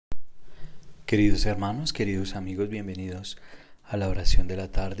Queridos hermanos, queridos amigos, bienvenidos a la oración de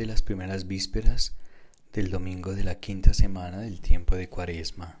la tarde, las primeras vísperas del domingo de la quinta semana del tiempo de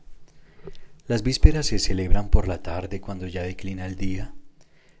Cuaresma. Las vísperas se celebran por la tarde cuando ya declina el día,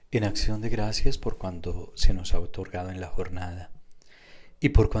 en acción de gracias por cuanto se nos ha otorgado en la jornada y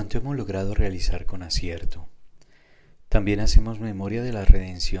por cuanto hemos logrado realizar con acierto. También hacemos memoria de la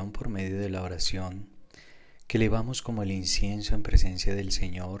redención por medio de la oración, que elevamos como el incienso en presencia del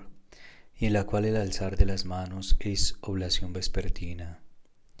Señor, y en la cual el alzar de las manos es oblación vespertina.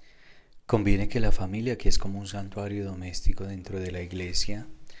 Conviene que la familia, que es como un santuario doméstico dentro de la iglesia,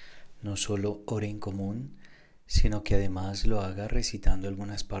 no solo ore en común, sino que además lo haga recitando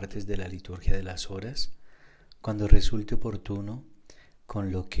algunas partes de la liturgia de las horas, cuando resulte oportuno,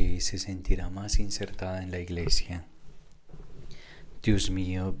 con lo que se sentirá más insertada en la iglesia. Dios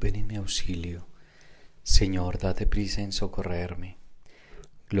mío, ven en mi auxilio. Señor, date prisa en socorrerme.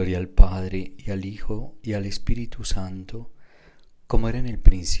 Gloria al Padre, y al Hijo, y al Espíritu Santo, como era en el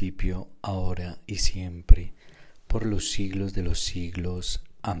principio, ahora y siempre, por los siglos de los siglos.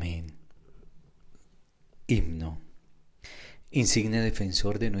 Amén. Himno. Insigne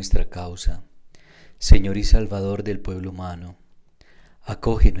defensor de nuestra causa, Señor y Salvador del pueblo humano,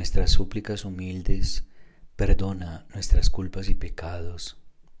 acoge nuestras súplicas humildes, perdona nuestras culpas y pecados.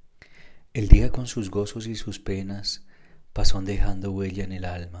 El día con sus gozos y sus penas pasó dejando huella en el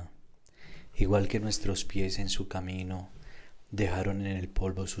alma, igual que nuestros pies en su camino dejaron en el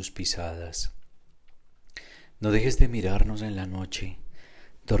polvo sus pisadas. No dejes de mirarnos en la noche,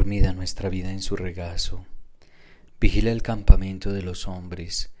 dormida nuestra vida en su regazo. Vigila el campamento de los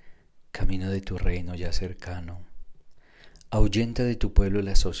hombres, camino de tu reino ya cercano. Ahuyenta de tu pueblo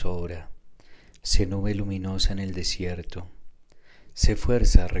la zozobra, sé nube luminosa en el desierto, sé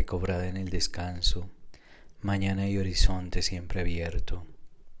fuerza recobrada en el descanso, mañana y horizonte siempre abierto.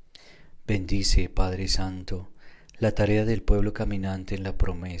 Bendice, Padre Santo, la tarea del pueblo caminante en la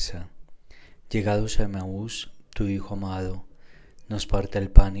promesa. Llegados a Emaús, tu Hijo amado, nos parta el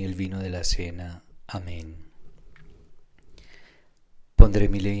pan y el vino de la cena. Amén. Pondré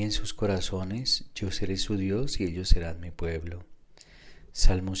mi ley en sus corazones, yo seré su Dios y ellos serán mi pueblo.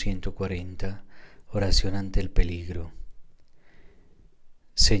 Salmo 140, oración ante el peligro.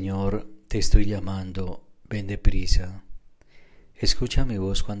 Señor, te estoy llamando, ven deprisa. Escucha mi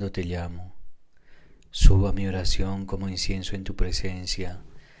voz cuando te llamo. Suba mi oración como incienso en tu presencia,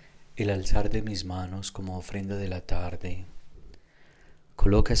 el alzar de mis manos como ofrenda de la tarde.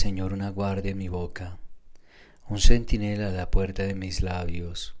 Coloca, Señor, una guardia en mi boca, un centinela a la puerta de mis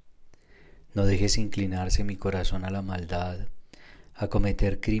labios. No dejes inclinarse mi corazón a la maldad, a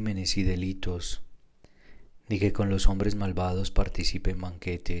cometer crímenes y delitos, ni que con los hombres malvados participe en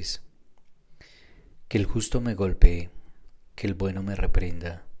banquetes. Que el justo me golpee, que el bueno me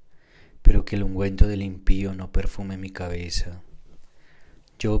reprenda, pero que el ungüento del impío no perfume mi cabeza.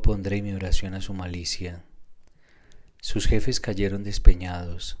 Yo opondré mi oración a su malicia. Sus jefes cayeron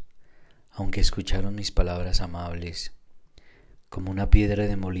despeñados, aunque escucharon mis palabras amables. Como una piedra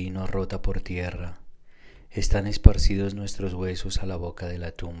de molino rota por tierra, están esparcidos nuestros huesos a la boca de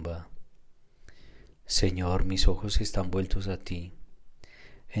la tumba. Señor, mis ojos están vueltos a ti.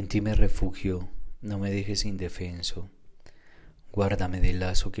 En ti me refugio, no me dejes indefenso. Guárdame del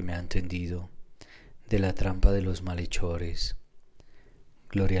lazo que me han tendido, de la trampa de los malhechores.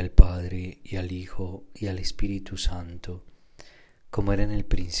 Gloria al Padre, y al Hijo, y al Espíritu Santo, como era en el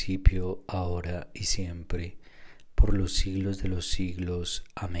principio, ahora y siempre, por los siglos de los siglos.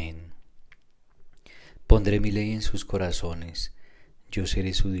 Amén. Pondré mi ley en sus corazones, yo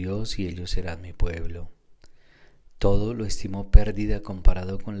seré su Dios y ellos serán mi pueblo. Todo lo estimo pérdida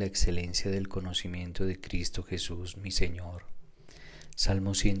comparado con la excelencia del conocimiento de Cristo Jesús, mi Señor.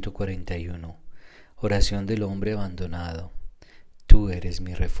 Salmo 141. Oración del hombre abandonado. Tú eres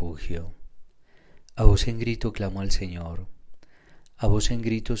mi refugio. A voz en grito clamo al Señor. A voz en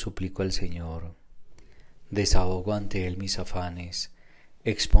grito suplico al Señor. Desahogo ante Él mis afanes.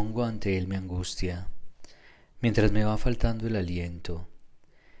 Expongo ante Él mi angustia, mientras me va faltando el aliento.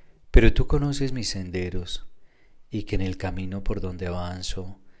 Pero tú conoces mis senderos, y que en el camino por donde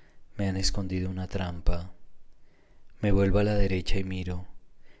avanzo me han escondido una trampa. Me vuelvo a la derecha y miro,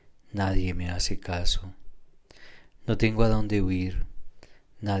 nadie me hace caso. No tengo a dónde huir,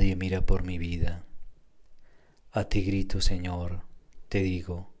 nadie mira por mi vida. A ti grito, Señor, te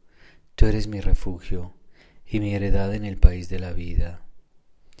digo, tú eres mi refugio y mi heredad en el país de la vida.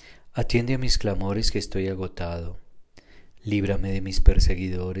 Atiende a mis clamores que estoy agotado, líbrame de mis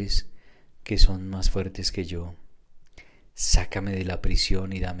perseguidores que son más fuertes que yo. Sácame de la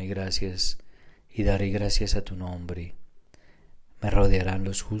prisión y dame gracias, y daré gracias a tu nombre. Me rodearán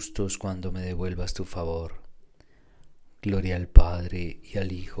los justos cuando me devuelvas tu favor. Gloria al Padre, y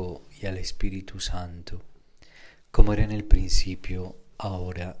al Hijo, y al Espíritu Santo, como era en el principio,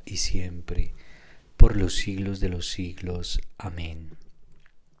 ahora y siempre, por los siglos de los siglos. Amén.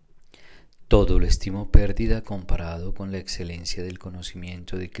 Todo lo estimo pérdida comparado con la excelencia del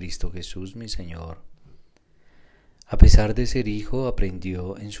conocimiento de Cristo Jesús, mi Señor. A pesar de ser hijo,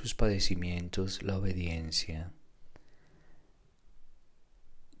 aprendió en sus padecimientos la obediencia.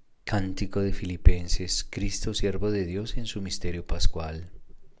 Cántico de Filipenses, Cristo siervo de Dios en su misterio pascual.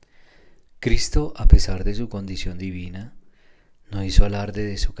 Cristo, a pesar de su condición divina, no hizo alarde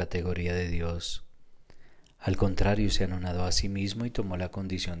de su categoría de Dios. Al contrario, se anonadó a sí mismo y tomó la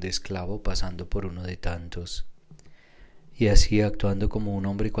condición de esclavo, pasando por uno de tantos. Y así, actuando como un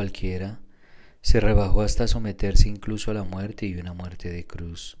hombre cualquiera, se rebajó hasta someterse incluso a la muerte y una muerte de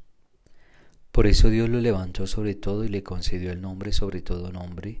cruz. Por eso Dios lo levantó sobre todo y le concedió el nombre sobre todo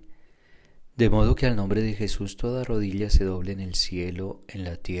nombre, de modo que al nombre de Jesús toda rodilla se doble en el cielo, en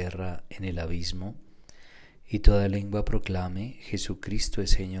la tierra, en el abismo, y toda lengua proclame: Jesucristo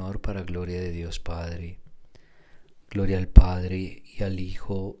es Señor, para gloria de Dios Padre. Gloria al Padre, y al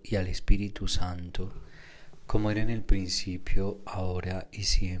Hijo, y al Espíritu Santo, como era en el principio, ahora y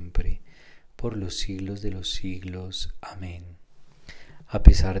siempre, por los siglos de los siglos. Amén. A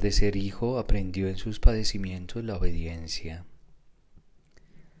pesar de ser hijo, aprendió en sus padecimientos la obediencia.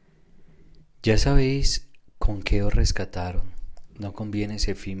 Ya sabéis con qué os rescataron, no con bienes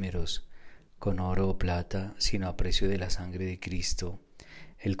efímeros, con oro o plata, sino a precio de la sangre de Cristo,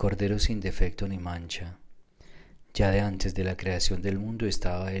 el Cordero sin defecto ni mancha. Ya de antes de la creación del mundo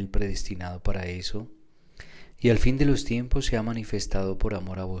estaba Él predestinado para eso, y al fin de los tiempos se ha manifestado por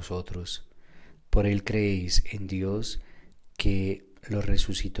amor a vosotros. Por Él creéis en Dios, que lo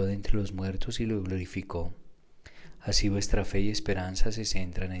resucitó de entre los muertos y lo glorificó. Así vuestra fe y esperanza se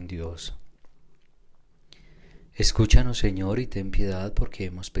centran en Dios. Escúchanos, Señor, y ten piedad, porque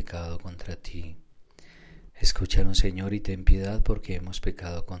hemos pecado contra ti. Escúchanos, Señor, y ten piedad, porque hemos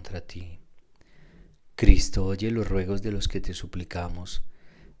pecado contra ti. Cristo, oye los ruegos de los que te suplicamos,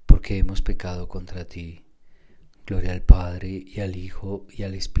 porque hemos pecado contra ti. Gloria al Padre, y al Hijo, y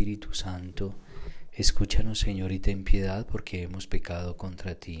al Espíritu Santo. Escúchanos, Señor, y ten piedad, porque hemos pecado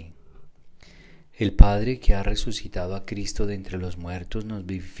contra ti. El Padre, que ha resucitado a Cristo de entre los muertos, nos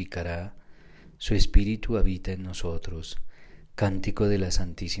vivificará. Su Espíritu habita en nosotros. Cántico de la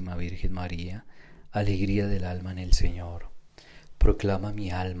Santísima Virgen María, alegría del alma en el Señor. Proclama mi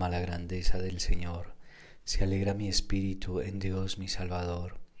alma la grandeza del Señor. Se alegra mi espíritu en Dios mi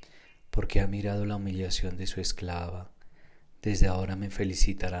Salvador, porque ha mirado la humillación de su esclava. Desde ahora me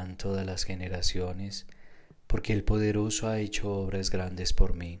felicitarán todas las generaciones, porque el Poderoso ha hecho obras grandes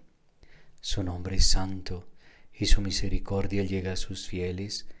por mí. Su nombre es santo, y su misericordia llega a sus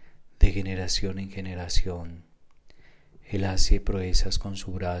fieles de generación en generación. Él hace proezas con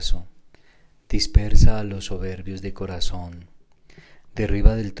su brazo, dispersa a los soberbios de corazón,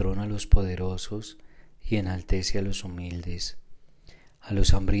 derriba del trono a los poderosos y enaltece a los humildes. A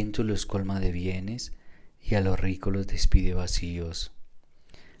los hambrientos los colma de bienes, y a los ricos los despide vacíos.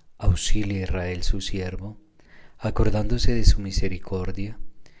 Auxilia a Israel su siervo, acordándose de su misericordia,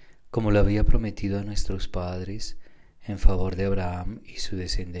 como lo había prometido a nuestros padres, en favor de Abraham y su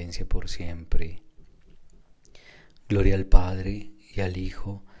descendencia por siempre. Gloria al Padre, y al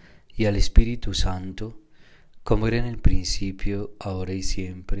Hijo, y al Espíritu Santo, como era en el principio, ahora y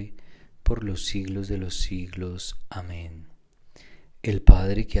siempre, por los siglos de los siglos. Amén. El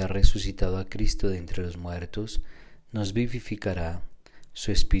Padre, que ha resucitado a Cristo de entre los muertos, nos vivificará.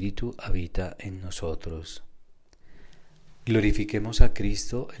 Su Espíritu habita en nosotros. Glorifiquemos a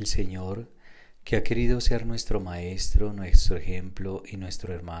Cristo, el Señor, que ha querido ser nuestro Maestro, nuestro ejemplo y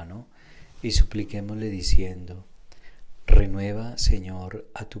nuestro hermano, y supliquémosle diciendo: renueva, Señor,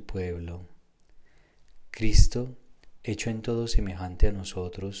 a tu pueblo. Cristo, hecho en todo semejante a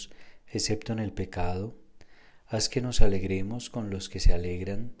nosotros, excepto en el pecado, haz que nos alegremos con los que se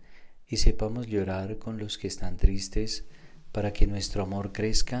alegran y sepamos llorar con los que están tristes, para que nuestro amor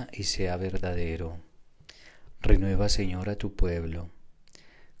crezca y sea verdadero. Renueva, Señor, a tu pueblo.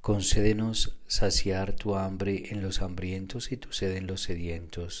 Concédenos saciar tu hambre en los hambrientos y tu sed en los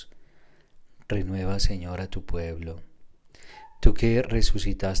sedientos. Renueva, Señor, a tu pueblo. Tú que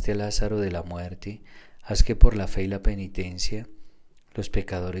resucitaste a Lázaro de la muerte, haz que por la fe y la penitencia los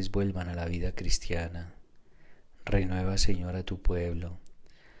pecadores vuelvan a la vida cristiana. Renueva, Señor, a tu pueblo.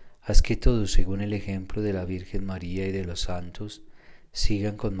 Haz que todos, según el ejemplo de la Virgen María y de los santos,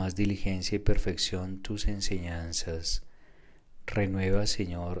 sigan con más diligencia y perfección tus enseñanzas. Renueva,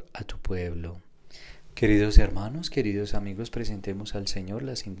 Señor, a tu pueblo. Queridos hermanos, queridos amigos, presentemos al Señor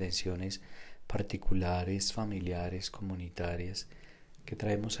las intenciones particulares, familiares, comunitarias que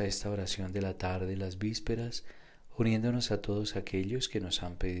traemos a esta oración de la tarde, las vísperas, uniéndonos a todos aquellos que nos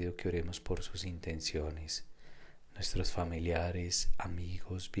han pedido que oremos por sus intenciones, nuestros familiares,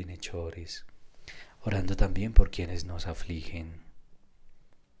 amigos, bienhechores, orando también por quienes nos afligen.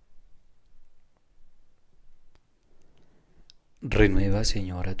 Renueva,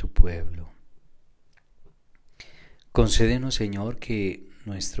 Señor, a tu pueblo. Concédenos, Señor, que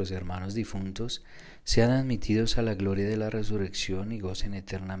nuestros hermanos difuntos sean admitidos a la gloria de la resurrección y gocen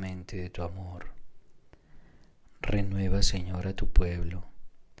eternamente de tu amor. Renueva, Señor, a tu pueblo.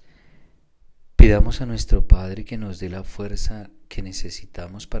 Pidamos a nuestro Padre que nos dé la fuerza que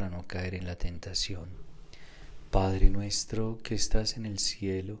necesitamos para no caer en la tentación. Padre nuestro que estás en el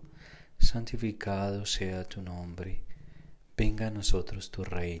cielo, santificado sea tu nombre. Venga a nosotros tu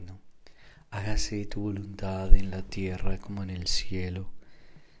reino. Hágase tu voluntad en la tierra como en el cielo.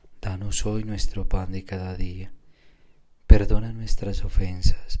 Danos hoy nuestro pan de cada día. Perdona nuestras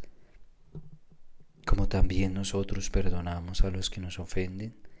ofensas, como también nosotros perdonamos a los que nos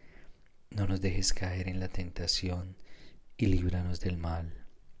ofenden. No nos dejes caer en la tentación y líbranos del mal.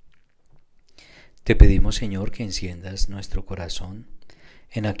 Te pedimos, Señor, que enciendas nuestro corazón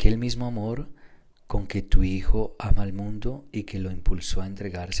en aquel mismo amor con que tu Hijo ama al mundo y que lo impulsó a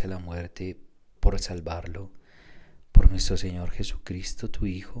entregarse a la muerte por salvarlo. Por nuestro Señor Jesucristo, tu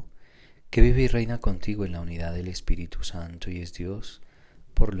Hijo, que vive y reina contigo en la unidad del Espíritu Santo y es Dios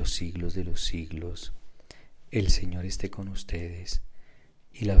por los siglos de los siglos. El Señor esté con ustedes,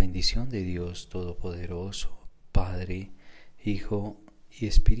 y la bendición de Dios Todopoderoso, Padre, Hijo y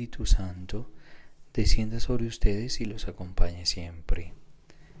Espíritu Santo, descienda sobre ustedes y los acompañe siempre.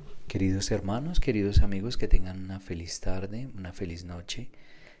 Queridos hermanos, queridos amigos, que tengan una feliz tarde, una feliz noche,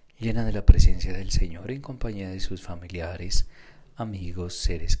 llena de la presencia del Señor en compañía de sus familiares, amigos,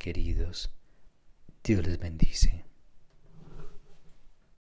 seres queridos. Dios les bendice.